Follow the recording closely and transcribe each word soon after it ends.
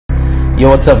Yo,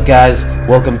 what's up, guys?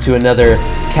 Welcome to another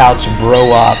Couch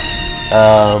Bro-Op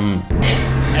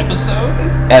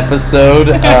episode.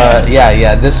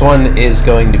 Yeah. This one is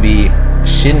going to be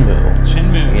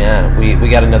Shenmue. Yeah, we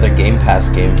got another Game Pass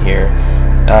game here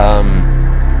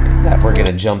that we're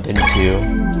gonna jump into.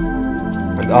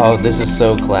 Oh, this is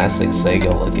so classic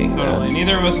Sega looking. Totally.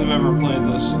 Neither of us have ever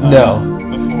played this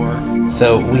before.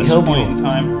 So we hope you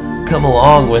come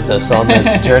along with us on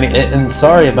this journey. And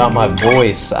sorry about my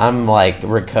voice. I'm like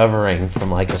recovering from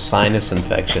like a sinus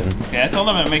infection. Okay, I told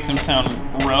him it makes him sound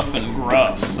rough and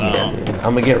gruff, so... Yeah, dude.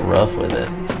 I'm gonna get rough with it.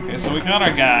 Okay, so we got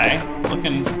our guy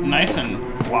looking nice and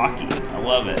blocky. I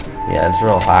love it. Yeah, it's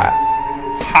real hot.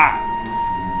 Hot.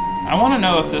 I want to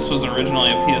know if this was originally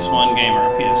a PS1 game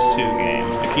or a PS2 game.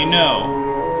 If you know,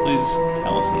 please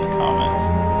tell us in the comments.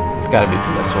 It's gotta be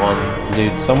PS1.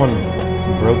 Dude, someone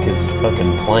broke his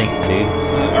fucking plank, dude.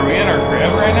 Are we at our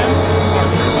crib right now? This is our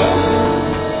crib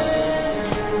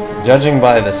up. Judging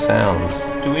by the sounds.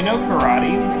 Do we know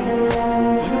karate?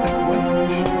 Look at the koi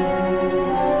fish.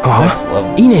 That's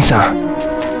lovely. Ine-san.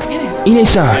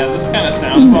 Ine-san. Yeah, this kind of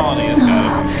sound quality has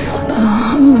gotta be PS1.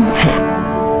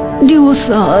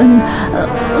 Ryo-san,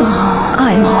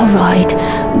 I'm alright,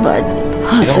 but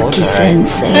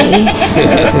Hazuki-sensei...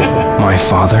 My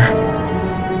father?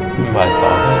 My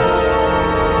father?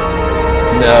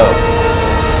 No.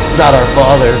 Not our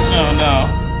father. Oh, no.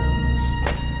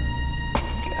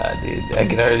 God, dude. I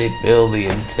can already feel the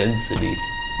intensity.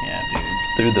 Yeah, dude.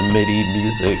 Through the MIDI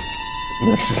music.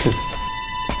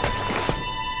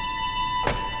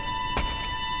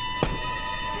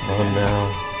 Oh, no.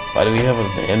 Why do we have a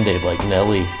Band-Aid like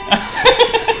Nelly?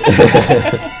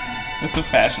 It's a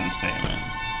fashion statement.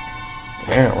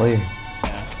 Apparently.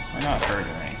 Yeah, we're not hurt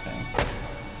or anything.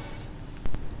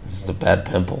 This is a bad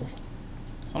pimple.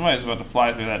 Somebody's about to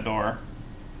fly through that door.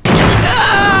 I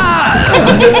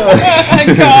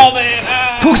called it!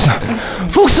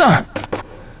 Fukusan!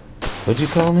 What'd you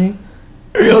call me?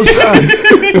 Ryo-san!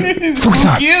 Fukusan!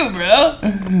 Fuck you, bro!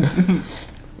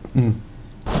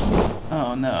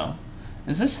 Oh no.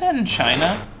 Is this set in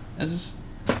China? Is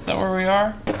that where we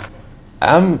are?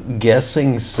 I'm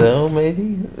guessing so,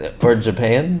 maybe? Or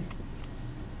Japan?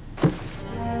 Oh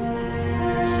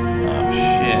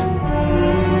shit.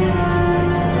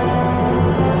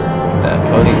 That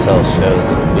ponytail shows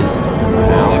wisdom and The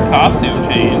power. costume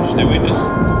changed. Did we just...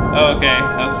 Oh, okay.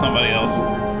 That's somebody else.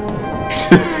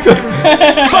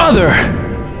 Father!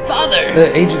 Father!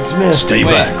 Agent Smith. Stay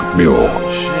Wait. back, Ryo. Oh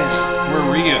shit. We're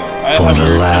Rio. For the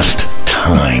last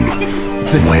time,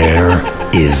 where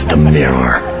is the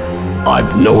mirror?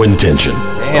 I've no intention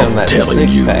Damn, of that telling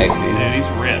six you. pack, dude. Dude, he's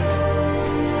ripped.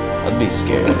 I'd be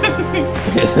scared.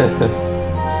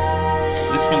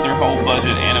 They spent their whole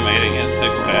budget animating his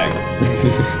six-pack.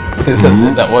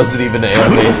 That wasn't even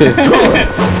animated. This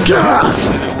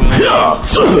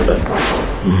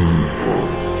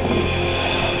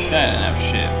guy didn't have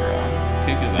shit, bro.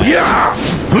 Kick his ass.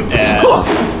 Dad.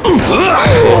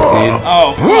 Dude.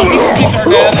 Oh, fuck. He just kicked our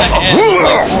dad in the head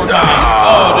like 4 times.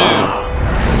 Oh, dude.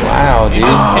 Wow, He dude.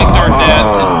 just kicked our dad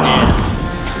to death.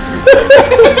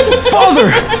 Father!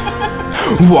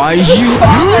 Why you...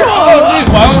 Oh, dude,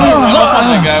 why would we run up on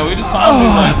that guy? We just saw him do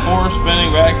like 4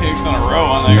 spinning back kicks in a row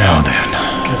on that Now guy.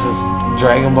 then, Because this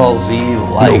Dragon Ball Z no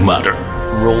like matter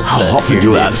rule how set often here,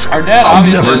 you dude. ask, Our dad I'll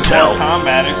obviously never has tell. more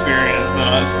combat experience than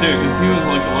us, too, because he was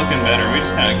like looking better. We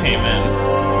just kind of came in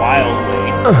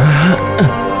wildly. Dude. Oh,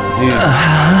 dude,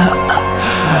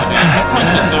 I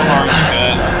punched us so hard in the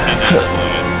gut, our kidney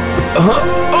exploded.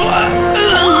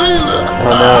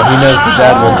 Oh no, he knows the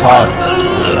dad will talk.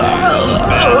 This is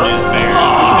bad news bears.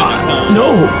 We shouldn't have come.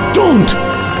 No, don't!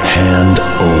 Hand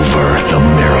over the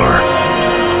mirror.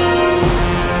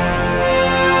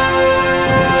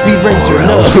 Speed Racer, Or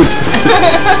no! else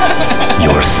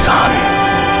your son.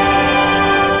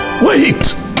 Wait!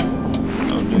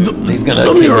 He's gonna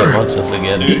The kick mirror. me punch us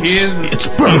again. Dude, he is. It's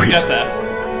He's buried got that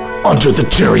under the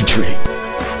cherry tree.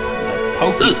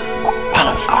 pokey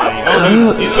punch, buddy. Oh,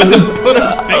 dude, he's about to put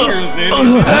his fingers, dude.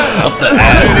 Up the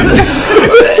ass.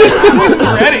 He's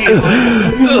ready. He's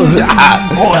like,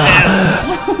 oh, ass.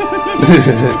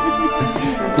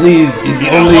 Please, he's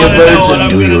You only don't a wanna know what virgin. I'm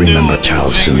Do you gonna remember with Chao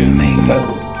this Sun finger. Ming?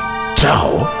 Chao?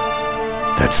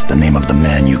 That's the name of the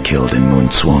man you killed in Moon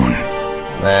Swan.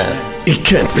 That's... It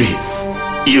can't be.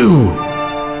 You!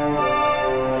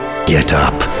 Get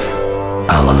up.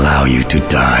 I'll allow you to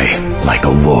die like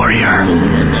a warrior.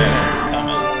 It's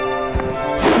coming.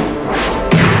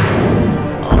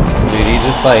 Dude, he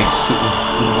just like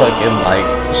fucking like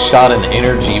shot an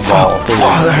energy ball through his...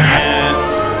 Yeah.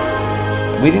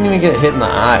 We didn't even get hit in the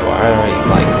eye. Why are we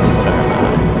like losing our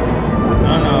eye? I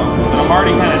don't know. I'm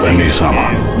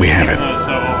Kami-sama, we have it. Even though it's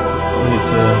so old. Me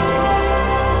too.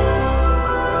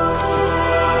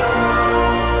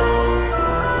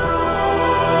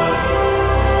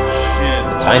 Shit.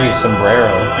 Tiny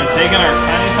sombrero. They're taking our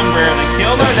tiny sombrero. They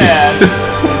killed our dad.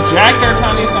 They jacked our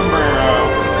tiny sombrero.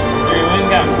 They went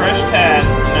and got fresh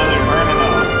tats. And now they're burning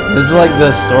up. This is like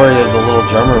the story of the little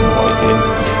drummer boy, dude.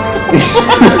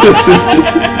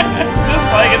 Just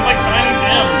like it's like Tiny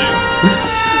Tim, dude.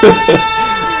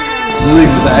 This is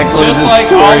exactly Just the like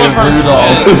story of Oliver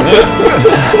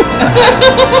Rudolph.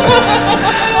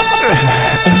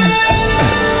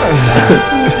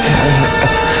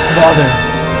 Father.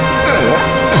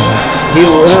 He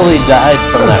literally died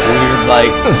from that weird,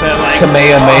 like,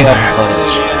 Kamehameha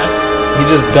punch. He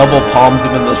just double palmed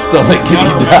him in the stomach and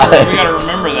he died. We gotta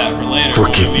remember that for later.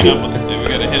 Forgive when we meet up with this dude. We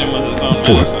gotta hit him with his own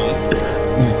medicine.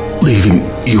 Leaving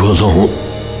you alone.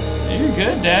 You're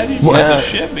good, Dad. You just got the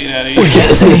shit beat out of you.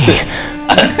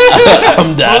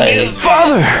 I'm dying.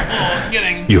 Father!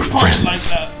 Getting Your punched like friends.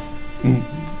 that.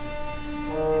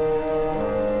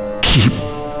 Keep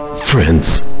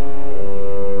friends.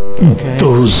 Okay.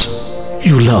 Those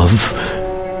you love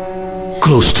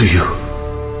close to you.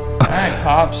 Alright,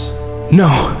 Pops. No.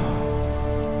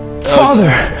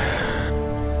 Father!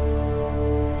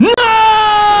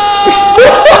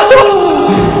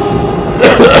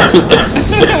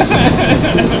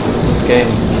 This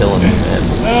game's killing me, man.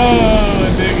 Oh, I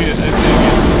dig it. I dig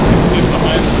it. Get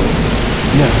behind us.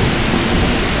 No.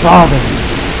 Father.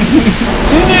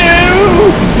 No!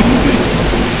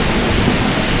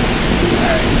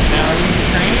 Alright, now are you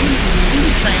training? You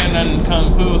be training on Kung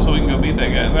Fu so we can go beat that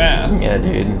guy's ass. Yeah,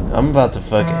 dude. I'm about to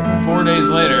fucking 4 days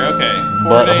later, okay.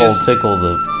 4 butthole days. tickle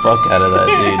the fuck out of that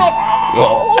dude.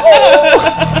 Oh,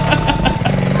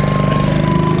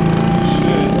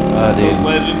 The dude.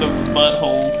 Legend of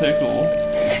Butthole Tickle.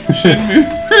 Shenmue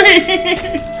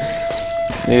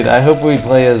 3. Dude, I hope we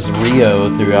play as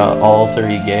Rio throughout all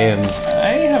 3 games.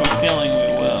 I have a feeling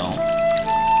we will.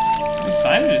 I'm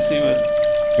excited to see what.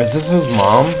 Is this his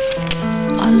mom?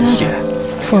 A letter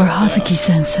for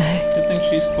Hazuki-sensei. I think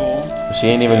she's cool. She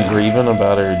ain't even grieving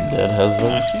about her dead No,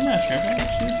 husband. she's not tripping.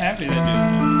 She's happy that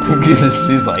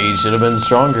She's like, he should have been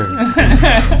stronger.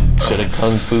 Should have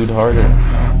kung fu'd harder. dude.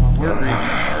 We're grieving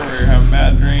that earlier, having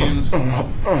bad dreams.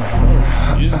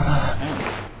 She's intense.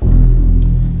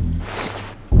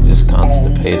 He's just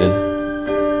constipated.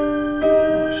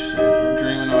 Oh shit, we're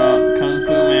dreaming about Kung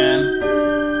Fu Man.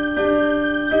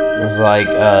 It's like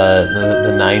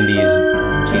the 90s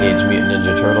Teenage Mutant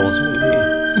Ninja Turtles movie.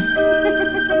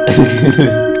 Is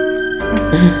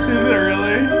it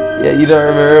really? Yeah, you don't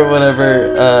remember whenever,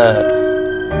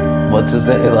 what's his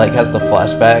name? It like has the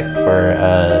flashback for,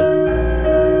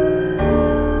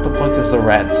 what the fuck is the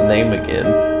rat's name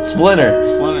again? Splinter!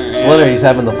 Splinter, he's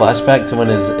having the flashback to when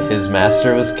his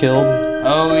master was killed.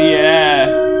 Oh yeah.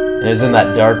 And he was in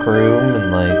that dark room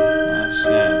and like... Oh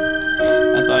shit.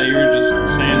 I thought you were just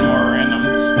saying more random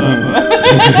stuff.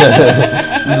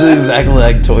 This is exactly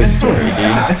like Toy Story,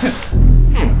 dude.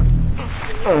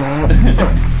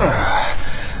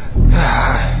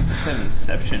 That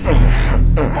Inception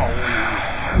music.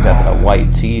 Got that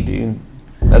white tee, dude.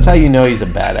 That's how you know he's a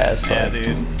badass. Yeah, like.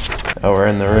 dude. Oh, we're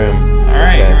in the room.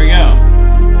 Alright, Okay. here we go.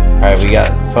 Alright, we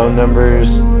got phone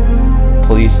numbers.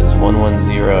 Police is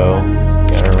 110.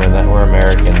 Gotta remember that we're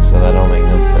Americans, so that don't make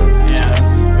no sense. Yeah,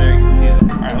 that's very confusing.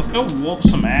 Alright, let's go whoop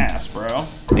some ass, bro.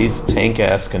 These tank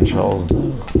ass controls,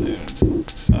 though. Dude.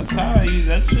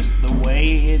 That's just the way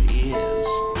it is.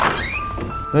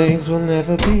 Things will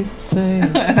never be the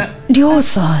same.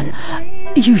 Ryo-san,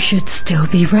 you should still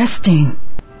be resting.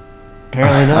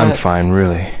 Apparently not. I'm fine,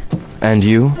 really. And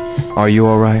you? Are you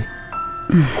alright?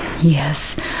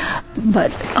 Yes,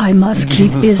 but I must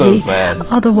keep This is so busy, sad.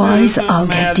 otherwise This is I'll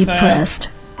mad get sad. depressed.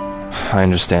 I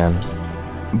understand.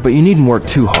 But you needn't work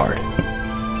too hard.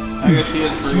 I guess she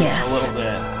is breathing Yes. a little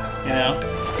bit, you know?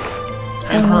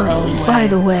 In her own way. By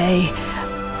the way,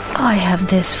 I have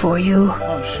this for you.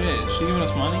 Oh shit, is she giving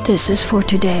us money? This is for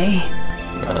today.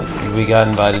 We got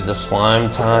invited to Slime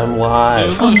Time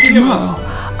Live. Oh, she giving us... Tomorrow,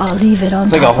 I'll leave it on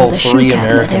It's like a top whole of the 3 shoe cabinet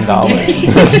American every dollars. day.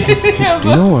 Do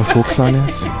you know where Fukusan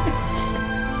is?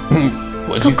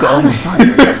 What'd you call me?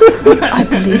 Kokara-san, I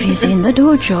believe he's in the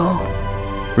dojo.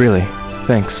 Really?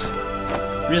 Thanks.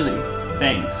 Really?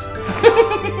 Thanks.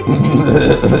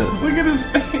 Look at his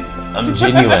face. I'm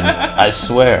genuine. I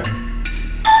swear.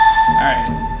 Alright,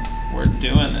 we're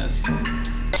doing this.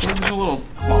 There's a little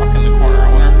clock in the corner.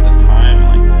 I wonder if the time,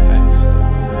 like, affects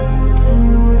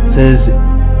stuff. Says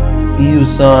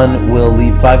Iyu-san will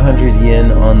leave 500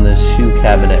 yen on the shoe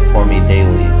cabinet for me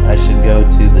daily. I should go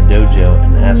to the dojo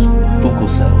and ask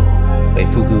Fukuso. Wait,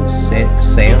 Fukuso?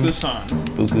 Fuku-san.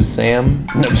 Fuku Sam?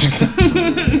 No, I'm just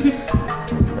kidding.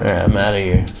 Alright, I'm out of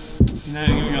here. You're not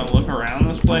even gonna look around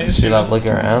this place? Should I look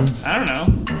around? I don't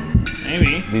know.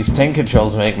 Maybe. These tank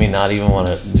controls make me not even want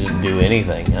to just do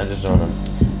anything. I just want to...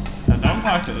 Don't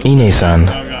talk to this. Ine-san.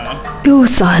 Oh god.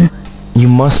 Yo-san, You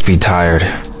must be tired.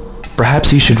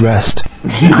 Perhaps you should rest.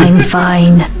 I'm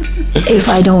fine. If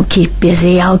I don't keep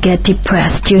busy, I'll get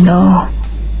depressed, you know.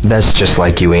 That's just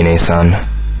like you, Ine-san.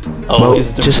 Well,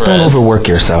 Always just don't depressed. overwork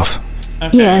yourself.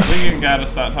 Okay, Yes. I think you gotta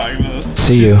stop talking to this.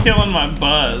 See She's you. killing my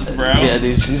buzz, bro. Yeah,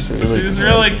 dude, she's really... She's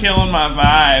really killing my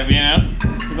vibe, you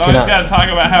know? We've always gotta talk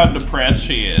about how depressed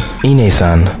she is.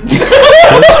 Ine-san. He's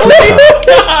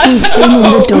been in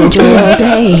the dojo all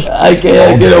day. I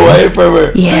can't get away from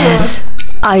her. Yes,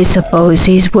 I suppose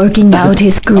he's working out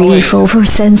his grief over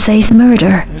Sensei's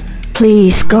murder.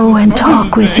 Please go and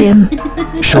talk with him.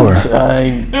 Sure.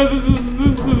 Trying. No, this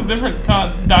is a different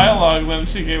dialogue than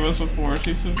she gave us before.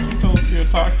 She said she told us to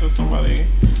talk to somebody.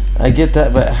 I get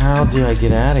that, but how do I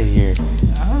get out of here?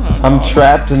 I don't know. I'm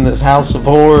trapped in this house of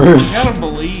horrors. You gotta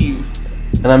believe.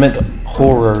 And I meant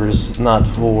horrors, not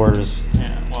whores.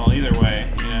 Yeah, well, either way,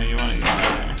 you know, you wanna get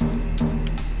out of there.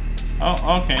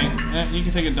 Oh, okay. Yeah, you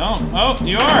can take a dump. Oh,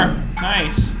 you are!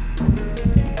 Nice.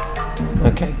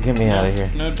 Okay, get me out of here.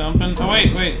 No dumping. Oh,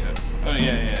 wait. Oh,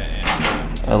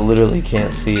 yeah. I literally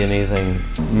can't see anything.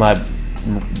 My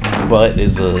butt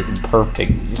is a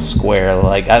perfect square.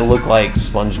 Like, I look like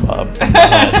SpongeBob from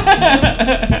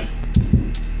behind.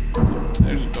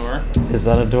 There's a door. Is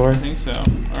that a door? I think so.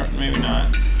 Or maybe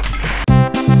not.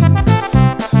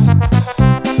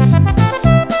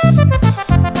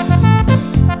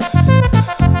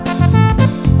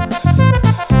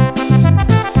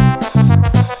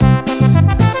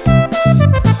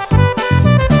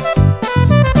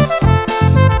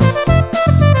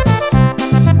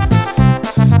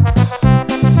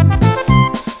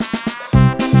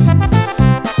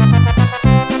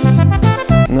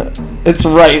 It's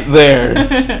right there.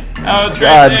 Oh, it's right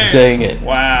God there. dang it.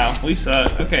 Wow, we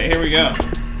suck. Okay, here we go.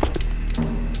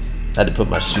 Had to put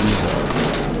my shoes on.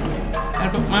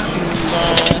 Gotta put my shoes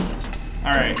on.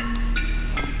 Alright.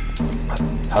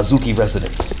 Hazuki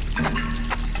residence.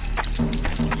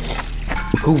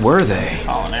 Who were they?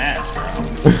 Hauling ass, bro.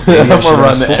 Maybe I I'm should gonna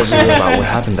run ask Foxy everywhere. about what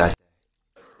happened that.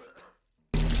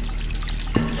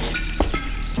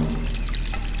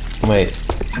 Wait,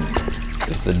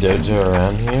 is the dojo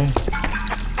around here?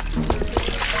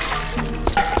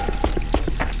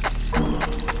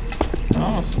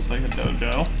 Almost looks like a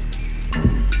dojo.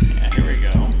 Yeah, here we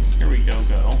go. Here we go.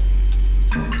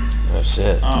 Oh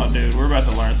shit. Oh, dude, we're about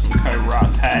to learn some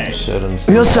karate. Showed him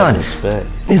some Yo-san. respect.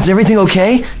 Is everything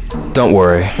okay? Don't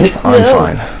worry. I'm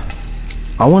fine.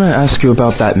 I want to ask you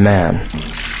about that man.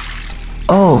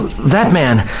 Oh, that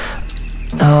man.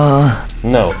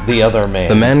 No, the other man.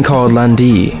 The man called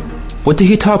Landi. What did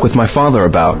he talk with my father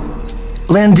about?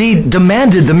 Landi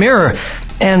demanded the mirror,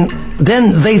 and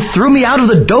then they threw me out of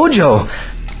the dojo.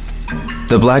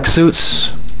 The black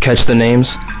suits? Catch the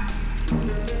names?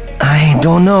 I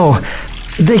don't know.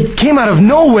 They came out of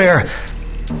nowhere.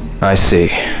 I see.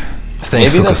 Thanks,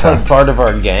 Maybe that's Fuku-san. like part of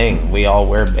our gang. We all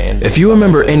wear bandits. If you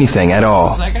remember anything at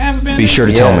all, It's like I haven't been be sure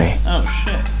to Yeah. tell me. Oh,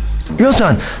 shit.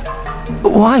 Yo-san,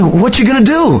 why? What you gonna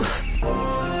do?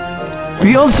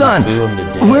 Yo-san, Boo him to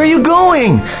death. where are you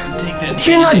going? Take that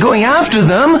You're not going after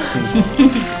them.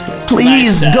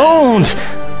 Please Nice, don't.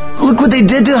 Look what they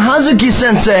did to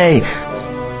Hazuki-sensei.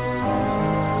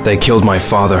 They killed my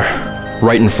father,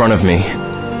 right in front of me.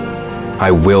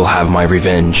 I will have my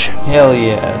revenge. Hell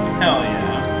yeah. Hell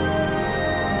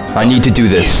yeah. I need to do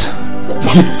this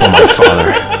for my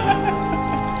father.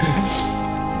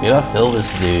 Dude, I feel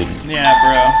this dude. Yeah,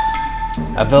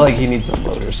 I feel like he needs a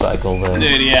motorcycle though. bro.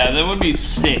 Dude, yeah, that would be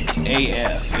sick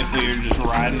AF if we were just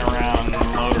riding around on a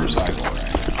motorcycle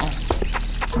right now.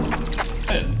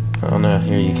 Good. Oh no,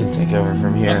 here, you can take over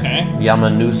from here. Okay.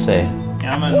 Yamanuse.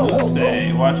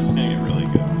 Yamanuse. Watch, it's gonna get really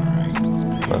good.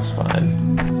 Alright. That's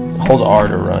fine. Hold R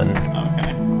to run.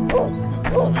 Okay.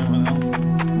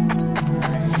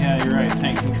 Alright, yeah, you're right.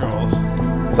 Tank controls.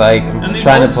 It's like, I'm And these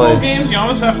trying old to school play. games, you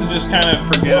almost have to just kind of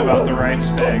forget about the right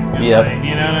stick. and Yep. play,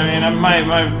 you know what I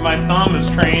mean? My thumb is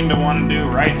trained to want to do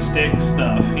right stick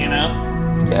stuff, you know?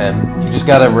 Yeah, you just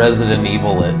gotta Resident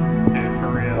Evil it. Dude, for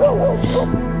real.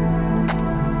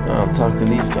 I'll talk to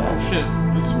these guys. Shit.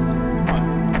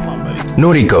 Come on, buddy.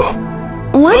 Noriko,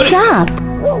 What's up?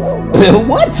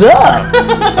 What's up?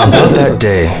 about that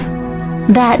day,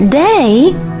 That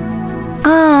day?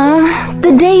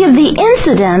 The day of the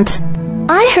incident.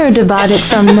 I heard about it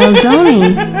from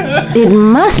Nozomi. It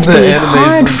must The be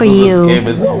hard animations for of this you. game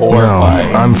is no,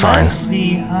 horrifying. I'm fine. Must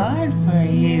be hard for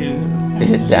you.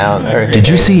 hit down or hit Did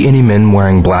you A. see any men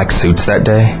wearing black suits that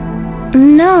day?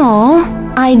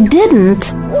 No, I didn't.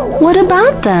 What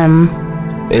about them?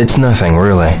 It's nothing,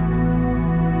 really.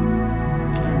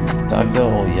 Talk to the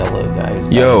whole yellow guy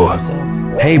who's Yo. talking to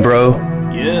himself. Hey, bro.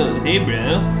 Yo, hey,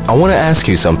 bro. I want to ask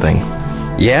you something.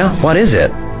 Yeah? What is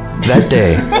it? That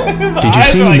day, did you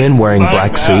see men wearing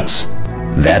black suits?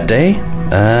 That day?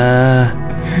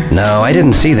 No, I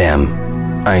didn't see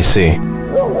them. I see.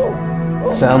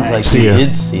 Sounds like See you ya.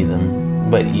 did see them,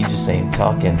 but you just ain't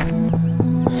talking.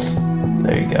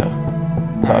 There you go.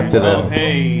 Talk to Oh, them.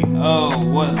 hey. Oh,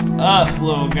 what's up,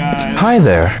 little guys? Hi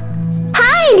there.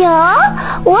 Hi,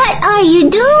 doll. What are you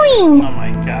doing? Oh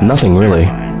my god. Nothing that's really.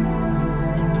 terrifying.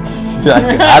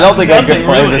 I don't think I could Nothing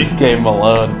play really. this game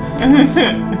alone.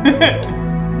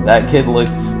 That kid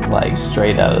looks like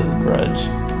straight out of The Grudge.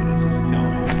 This is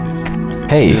killing me with this.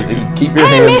 Hey, Keep your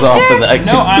hands off of that.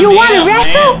 No, I'm You the wanna amp,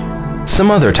 wrestle? man. some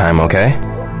other time, okay?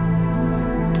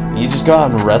 You just go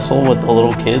out and wrestle with the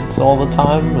little kids all the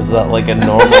time? Is that like a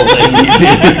normal thing you do?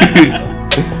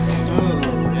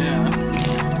 Oh, yeah.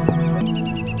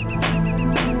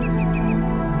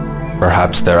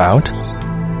 Perhaps they're out?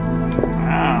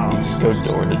 Wow. You just go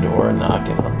door to door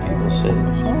knocking on people's shit.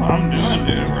 That's what I'm doing,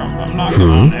 dude. I'm knocking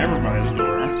on everybody's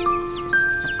door.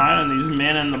 Finding these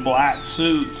men in the black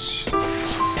suits.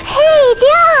 Hey,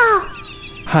 doll.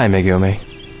 Hi, Megumi.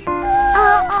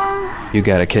 You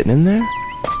got a kitten in there?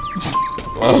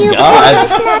 Oh You god.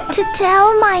 promised not to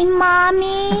tell my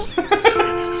mommy.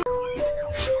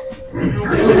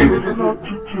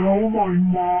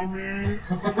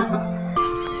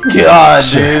 God,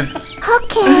 dude.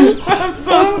 Okay, That's so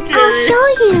then I'll scary. show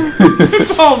you.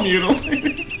 It's all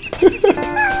mutilated.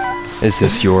 Is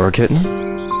this your kitten?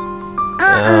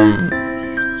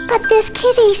 But this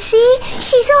kitty, see?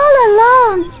 She's all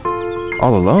alone.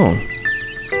 All alone?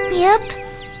 Yep.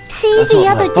 See, That's the what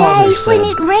my other father day said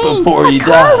when it rained, before a he car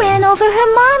died. ran over her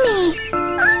mommy.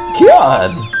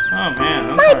 God. Oh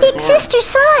man, My that's big hardcore. sister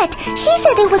saw it. She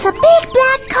said it was a big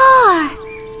black car.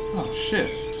 Oh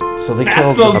shit. So they That's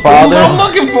killed those the fools I'm father?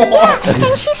 looking for.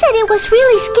 And she said it was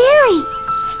really scary.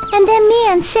 And then me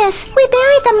and Sis, we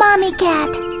buried the mommy cat.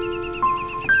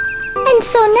 And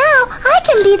so now I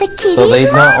can be the kitty's So they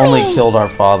not mommy. only killed our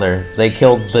father, they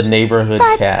killed the neighborhood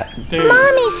But- cat. Dude,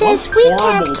 Mommy says what we can't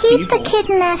horrible keep the people.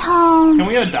 kitten at home. Can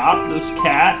we adopt this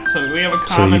cat so we have a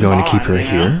So common you're going to keep bond, her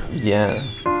you know? here? Yeah.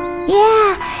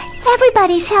 Yeah,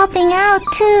 everybody's helping out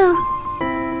too.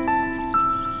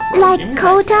 Like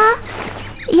Kota,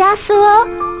 Yasuo,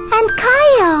 and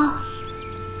Kaio.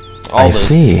 All I those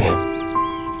see. people.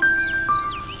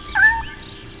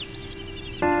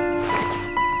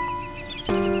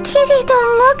 Kitty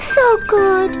don't look so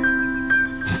good.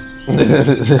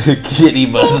 Kitty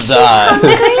must die.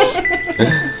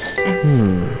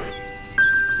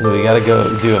 Do we gotta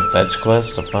go do a fetch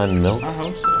quest to find milk? I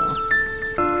hope so.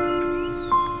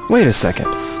 Wait a second.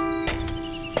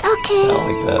 Okay. Not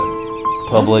like that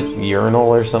public urinal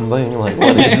or something? Like,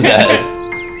 what is that?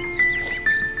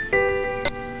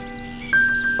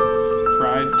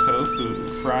 Fried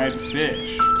tofu, fried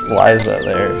fish. Why is that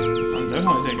there? I'm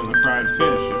definitely taking the fried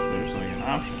fish if there's like an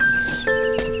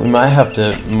option. We might have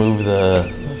to move the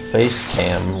face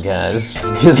cam, guys,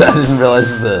 because I didn't realize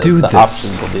Do the this.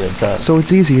 options will be up top. So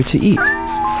it's easier to eat.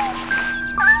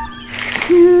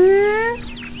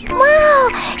 Wow,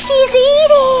 she's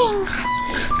eating.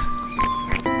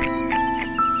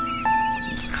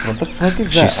 What the fuck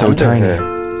is that? She's so under tiny,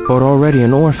 her? but already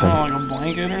an Oh, orphan. like a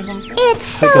blanket or something? It's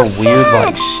It's so like a weird, sad.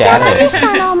 like, shadow.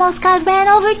 Yamagishi-san almost got ran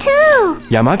over too.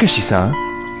 Yamagashi-san?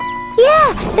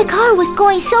 Yeah, the car was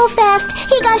going so fast,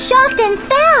 he got shocked and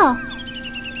fell.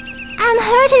 And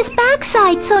hurt his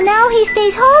backside, so now he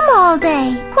stays home all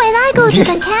day. When I go to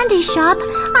the candy shop,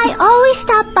 I always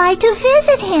stop by to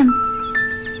visit him.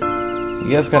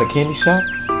 You guys got a candy shop?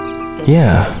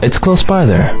 Yeah, it's close by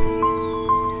there.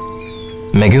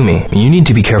 Megumi, you need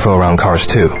to be careful around cars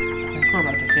too. I think we're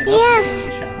about to hit Yes. up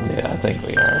the shop. Yeah, I think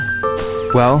we are.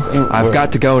 Well, I've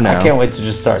got to go I now. can't wait to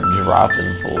just start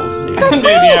dropping fools, dude. Dude,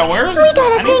 yeah, where's We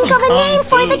gotta I need think some of a kung name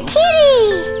for the fu. kitty.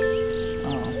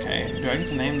 Oh, okay. Do I get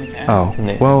to name the cat? Oh,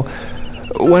 Nick. well,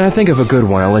 when I think of a good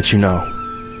one, I'll let you know.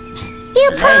 You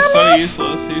Your guy's so promise?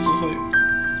 useless. He's just like,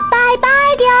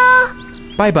 Bye-bye,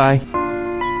 y'all. Bye-bye.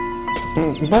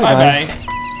 Bye bye-bye.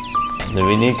 Do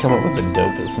we need to come up with the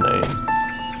dopest name?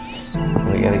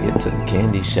 We gotta get to the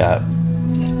candy shop.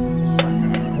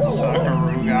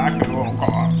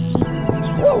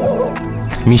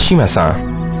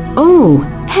 Mishima-san, Oh,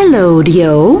 hello,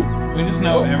 Dio. We just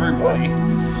know everybody.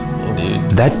 Yeah,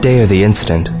 dude. that day of the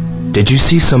incident, did you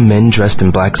see some men dressed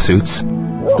in black suits?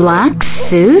 Black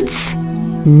suits?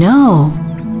 No,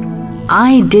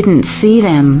 I didn't see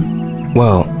them.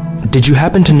 Well, did you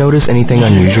happen to notice anything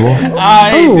unusual?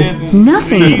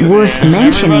 Nothing worth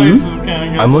mentioning.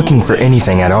 I'm looking for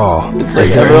anything at all. It's Is like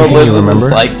there everyone anything lives you in remember?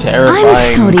 this like I'm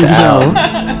terrifying sorry, town.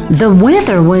 though. The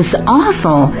weather was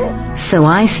awful, so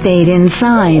I stayed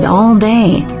inside all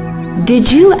day.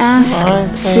 Did you ask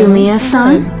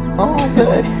Sumiya-san? All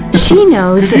day. She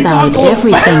knows about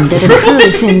everything that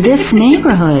occurs in this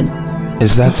neighborhood.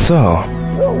 Is that so?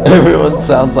 Everyone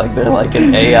sounds like they're like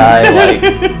an AI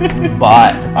like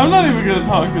bot. I'm not even gonna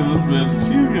talk to this bitch.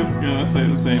 She's just gonna say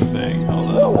the same thing. Hold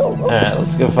on. Alright,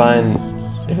 let's go find...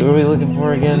 Who are we looking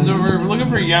for again? So we're looking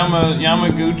for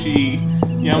Yamaguchi,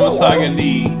 Yamasaga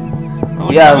D. We're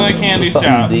looking Yeah, for the candy something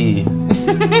shop. D.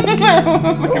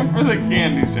 We're looking for the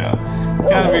candy shop.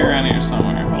 Gotta be around here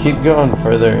somewhere. Hold Keep on. going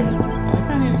further. I think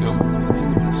I need to go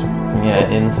maybe this way. Yeah,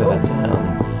 into the town.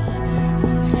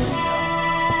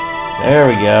 There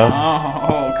we go.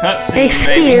 Oh, cutscene,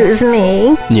 baby. Excuse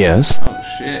me. Yes. Oh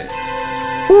shit.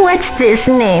 What's this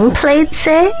nameplate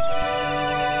say?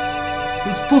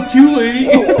 Says fuck you, lady.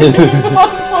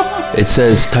 It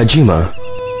says Tajima.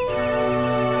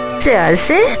 Does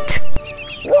it?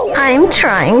 I'm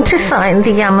trying to find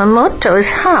the Yamamoto's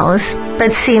house,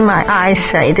 but see my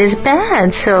eyesight is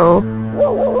bad, so...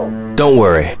 Don't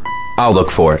worry. I'll look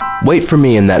for it. Wait for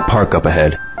me in that park up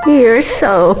ahead. You're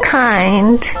so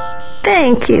kind.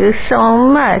 Thank you so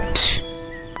much.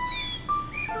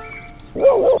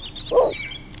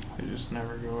 I just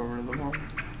never go over to the wall.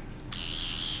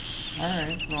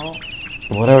 Alright, well.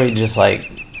 What are we just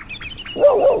like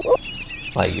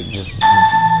just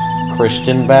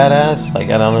Christian badass? Like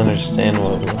I don't understand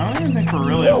what. I don't even think we're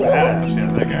really a badass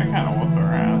yet. That guy kind of whooped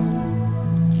our ass.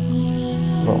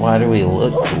 But why do we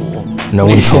look cool? No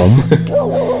one's home.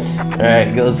 All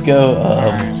right, let's go.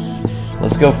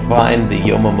 Let's go find the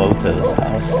Yamamoto's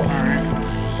house. Alright.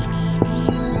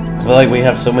 I feel like we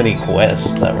have so many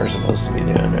quests that we're supposed to be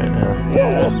doing right now.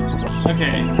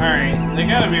 Okay, alright. They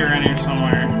gotta be around here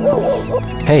somewhere.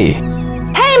 Hey.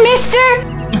 Hey, mister!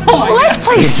 Let's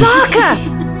play soccer!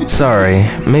 Sorry.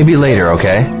 Maybe later,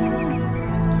 okay?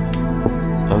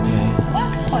 Okay.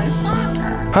 Let's play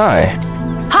soccer. Hi.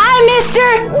 Hi, mister!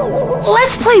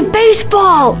 Let's play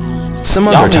baseball! Some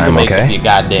Y'all other need to time, make up okay? your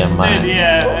goddamn mind.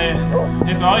 Yeah,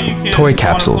 if all you kids Toy wanna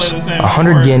capsules. play the same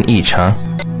 100 sport- yen each, huh?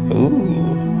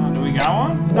 Ooh. Do we got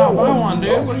one? No, buy one,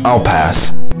 dude. What are you I'll doing?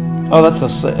 pass. Oh, that's a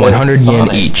 100 yen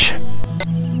Sonic. each.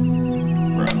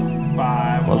 Bro,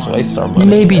 buy Let's one. waste our money.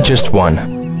 Maybe just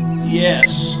one.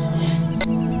 Yes,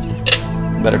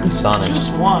 Better be Sonic.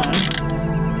 just one.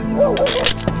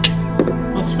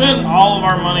 Let's spend all of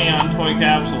our money on toy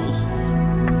capsules.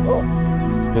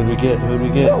 Who'd we get? Who'd we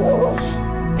get?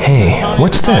 Hey, Tony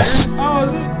what's the Tiger? this? Oh,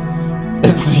 is it?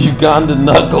 It's Uganda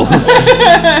Knuckles.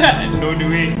 No, do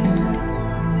we?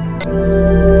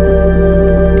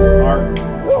 Arc.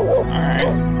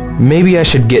 Alright. Maybe I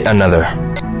should get another.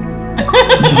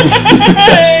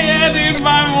 Yeah, dude,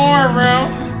 buy more, bro.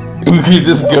 We could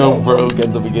just go broke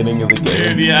at the beginning of the Dude,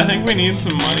 game. yeah, I think we need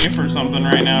some money for something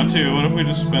right now, too. What if we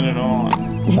just spend it all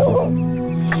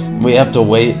on? We have to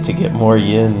wait to get more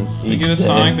yen We each get a day.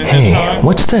 Sonic the Hey, Hedgehog?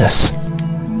 what's this?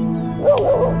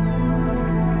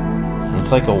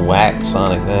 It's like a whack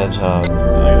Sonic the Hedgehog.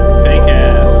 Like a fake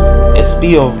ass.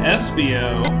 Espio.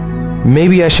 SBO.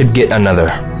 Maybe I should get another.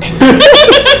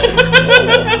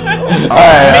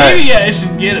 Alright, Maybe I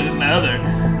should get another.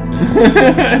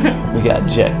 we got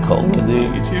Jet Cola,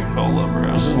 dude. Get you a cola,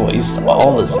 bro. Just waste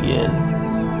all this yen.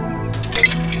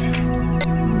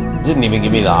 Didn't even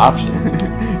give me the option.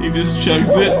 He just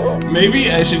chugs it.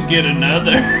 Maybe I should get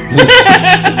another.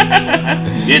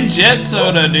 Get jet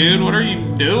soda, dude. What are you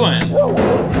doing?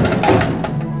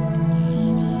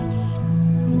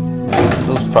 This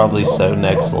was probably so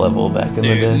next level back in the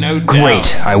Dude, day. no doubt.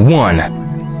 Great, I won.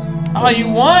 Oh, you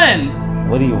won.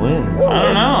 What do you win? I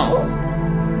don't know.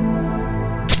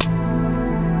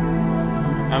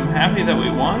 I'm happy that we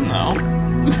won, though.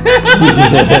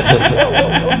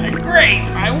 Great,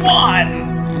 I won.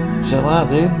 Chill out,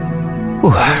 dude. Ooh.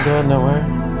 I ain't going nowhere.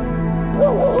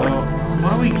 So,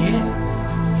 what do we get?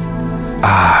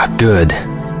 Ah, good.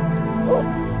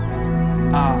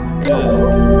 Ah,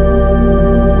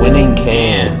 good. Winning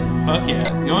can. Fuck yeah.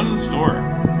 Go into the store.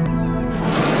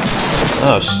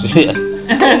 Oh shit.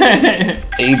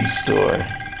 Abe's store.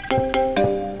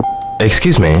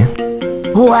 Excuse me.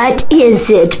 What is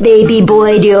it, baby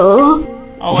boy do?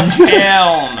 Oh,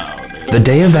 hell no, dude. The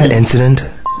day of that incident,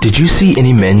 did you see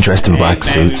any men dressed in black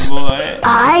Hey, baby suits? boy.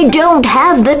 I don't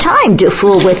have the time to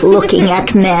fool with looking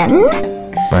at men.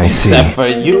 I see. Except for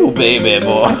you, baby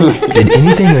boy. Did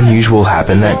anything unusual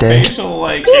happen that day? Facial,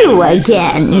 like, You animations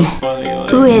again. are so funny,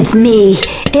 like, With me,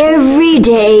 every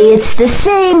day it's the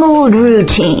same old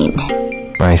routine.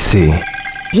 I see.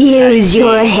 Use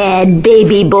your head,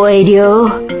 baby boy-do.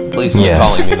 Please quit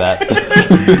Yes. calling me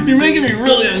that. you're making me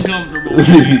really uncomfortable.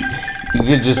 You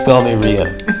could just call me Rio.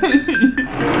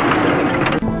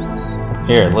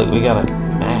 Here, look, we got a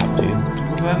map, dude.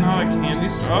 Was that not a candy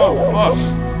store? Oh, fuck.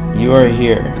 You are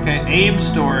here. Okay, Abe's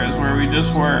store is where we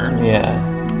just were. Yeah.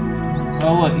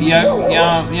 Oh, look,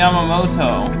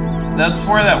 Yamamoto. That's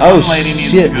where that Oh one lady needs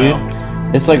shit, to go.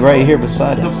 dude. It's like right here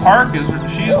beside The us. park is...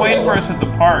 She's waiting for us at the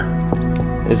park.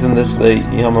 Isn't this the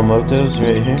Yamamoto's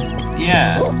right here?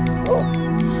 Yeah.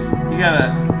 You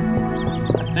gotta...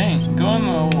 I think. Go in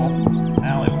the little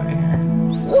alleyway here.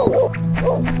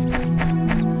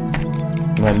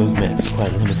 My movement is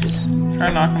quite limited.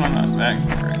 Try knocking on that back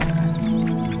door right there.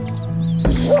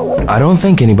 I don't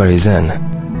think anybody's in.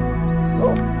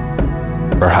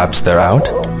 Perhaps they're out?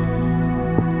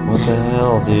 What the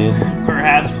hell, dude?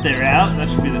 Perhaps they're out? That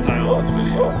should be the title of this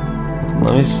video.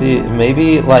 Let me see.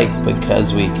 Maybe, like,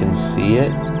 because we can see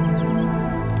it?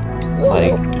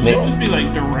 Like, It should just be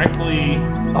like directly...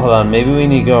 hold on, maybe we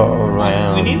need to go We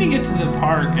around. need to get to the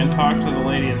park and talk to the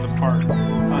lady at the park.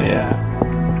 Oh, Yeah.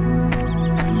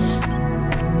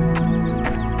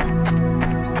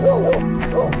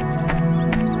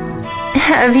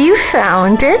 Have you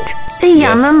found it? The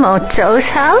Yes. Yamamoto's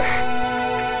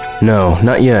house? No,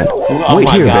 not yet. Oh Wait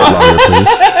my here a God. bit longer, please.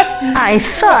 I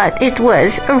thought it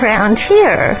was around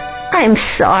here. I'm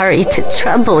sorry to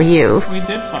trouble you. We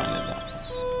did find it though.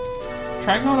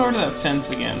 Try going over to that fence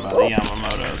again by the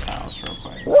Yamamoto's house real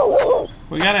quick.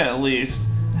 We gotta at least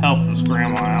help this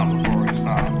grandma out before we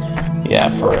stop. Yeah,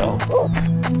 for real.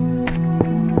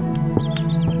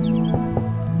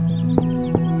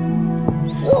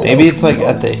 Maybe it's like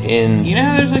at the end. You know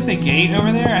how there's like the gate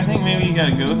over there? I think maybe you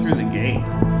gotta go through the gate.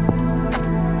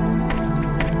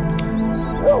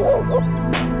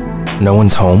 No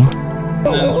one's home? And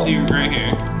then see right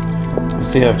here.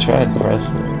 See, I've tried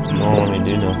pressing it. It won't let me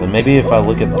do nothing. Maybe if I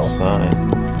look at the sign.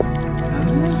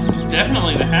 This is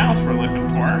definitely the house we're looking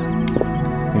for.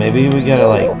 Maybe we gotta,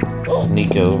 like,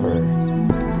 sneak over. Are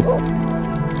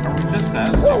we just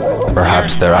that stupid?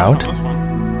 Perhaps We they're already out? found this one.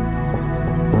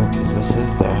 Because this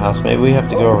is their house. Maybe we have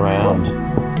to go around.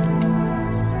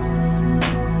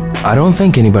 I don't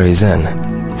think anybody's in.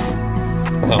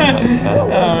 Oh my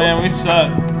god. Oh man, we suck.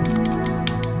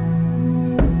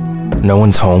 No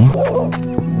one's home?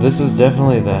 This is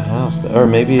definitely the house. Or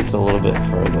maybe it's a little bit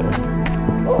further.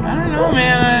 I don't know,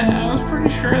 man. I was pretty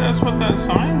sure that's what that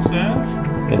sign said.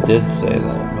 It did say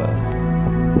that, but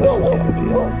this has gotta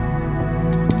be it.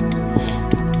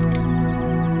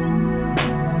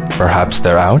 Perhaps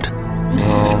they're out?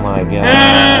 Oh my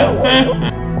god.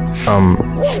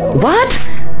 What?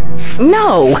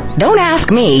 No, don't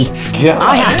ask me. God.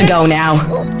 I have to go now.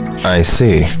 I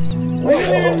see.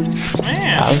 Man,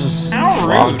 I was just how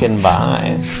rude. walking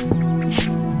by.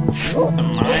 She wants to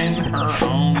mind her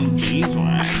own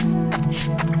beeswax.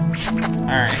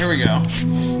 Alright, here we go.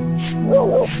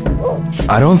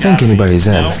 I don't think anybody's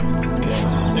in. Nope.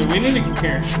 Dude, we need to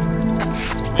here.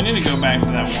 We need to go back to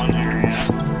that one area.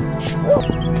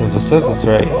 Because it says it's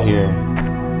right here.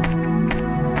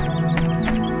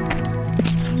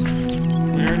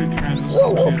 We already tried this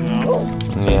one too, though.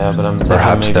 Yeah, but I'm thinking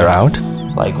Perhaps maybe, they're out?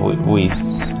 like, we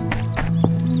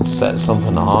set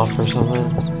something off or something.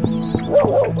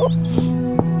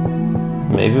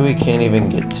 Maybe we can't even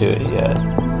get to it yet.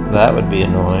 That would be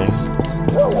annoying.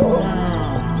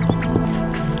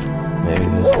 Maybe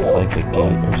this is like a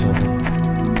gate or something.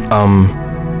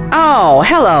 Oh,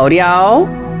 hello, yo.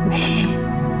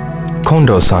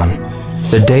 Kondo-san,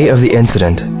 the day of the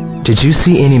incident, did you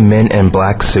see any men in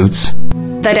black suits?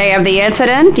 The day of the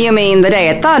incident? You mean the day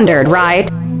it thundered, right?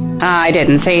 I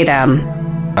didn't see them.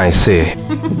 I see.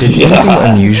 Did anything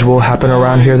unusual happen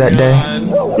around here that day?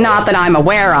 Not that I'm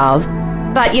aware of.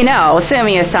 But you know,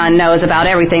 Sumiya-san knows about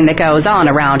everything that goes on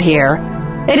around here.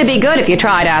 It'd be good if you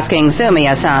tried asking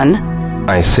Sumiya-san.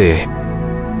 I see.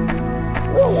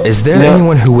 Is there Yeah.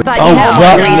 anyone who would... But Oh, you know,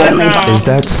 what? recently... Is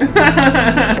that...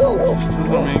 This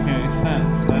doesn't make any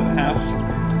sense. That has to.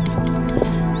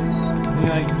 You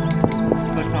like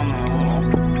click on the little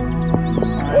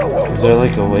sign. Is there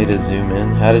like a way to zoom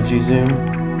in? How did you zoom?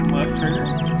 Left trigger.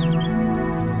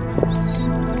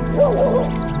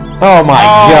 Oh my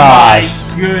gosh! Oh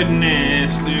my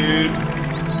goodness, dude.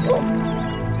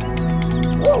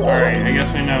 Alright, I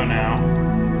guess we know now.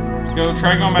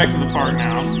 Try going back to the park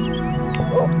now.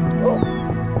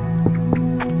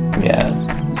 Yeah,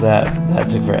 that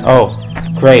took forever. Oh,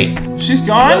 Great. She's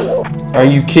gone? Are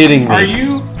you kidding me? Are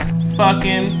you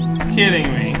fucking kidding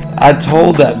me? I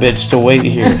told that bitch to wait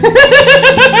here.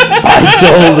 I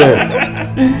told her.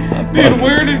 Dude,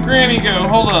 where did Granny go?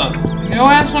 Hold up. Go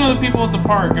ask one of the people at the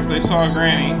park if they saw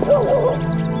Granny.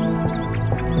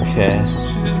 Okay.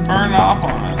 She just burned off on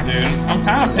us, dude. I'm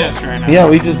kind of pissed right now. Yeah,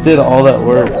 we just did all that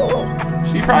work.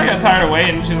 She probably got tired of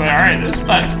waiting. She's like, alright, this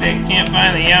fuckstick can't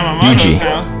find the Yamamoto's Yuji.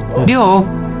 house. Yo.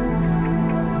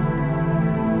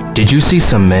 Did you see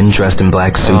some men dressed in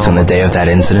black suits on the day of that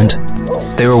incident?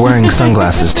 They were wearing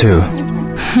sunglasses too.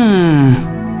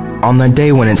 On that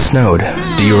day when it snowed,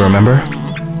 do you remember?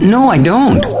 No, I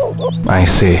don't. I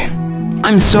see.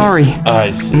 I'm sorry.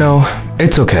 I see. No,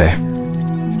 it's okay.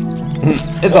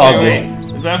 It's all Wait, good.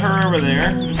 is that her over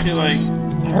there? Is she like...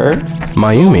 Her?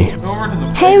 Mayumi. Go over to the...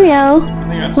 Hey, Rio. I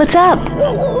think I see What's up?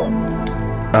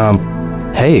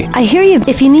 Hey, I hear you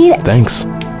if you need it. thanks.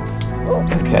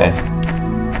 Okay.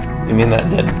 You mean that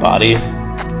dead body?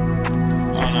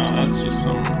 Oh no, that's just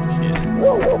some kid.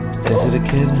 Is it a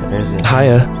kid? Or is it...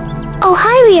 Hiya. Oh,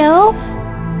 hi, Rio.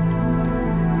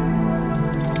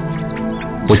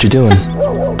 What you doing?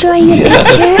 Drawing a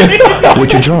picture?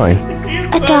 What you drawing?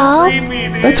 He's A so doll? creepy,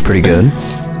 dude. That's pretty good.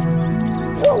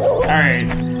 Alright.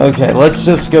 Okay, let's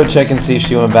just go check and see if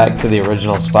she went back to the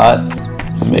original spot.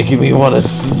 It's making me want to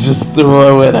just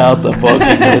throw it out the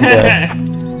fucking window.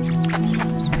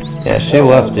 Yeah, she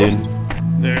left, dude.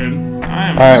 Dude, I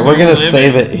am Alright, so we're gonna livid.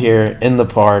 save it here in the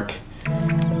park.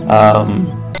 And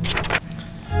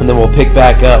then we'll pick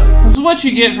back up. This is what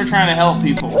you get for trying to help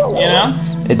people, you know?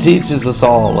 It teaches us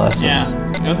all a lesson.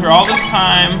 Yeah. Go through all this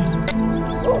time,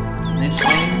 and they just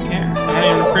don't even care. They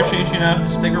don't even appreciate you enough to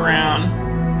stick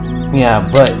around. Yeah,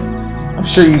 but I'm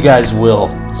sure you guys will.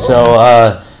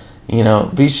 So, you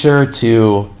know, be sure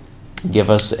to give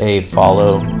us a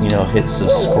follow, you know, hit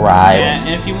subscribe. Yeah, and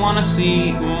if you want to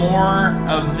see more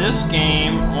of this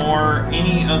game or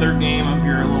any other game of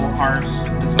your little heart's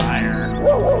desire,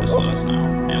 just let us know.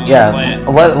 And we'll Yeah, play it.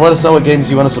 let us know what games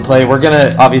you want us to play. We're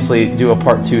gonna obviously do a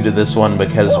part 2 to this one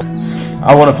because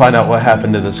I want to find out what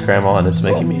happened to this grandma and it's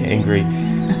making me angry.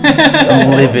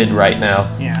 I'm livid right now.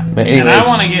 Yeah. But And I anyways,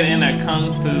 want to get in a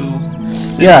kung fu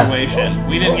situation.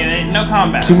 We didn't get it. No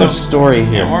combat. too so, much story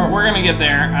here. Yeah, we're gonna get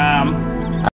there.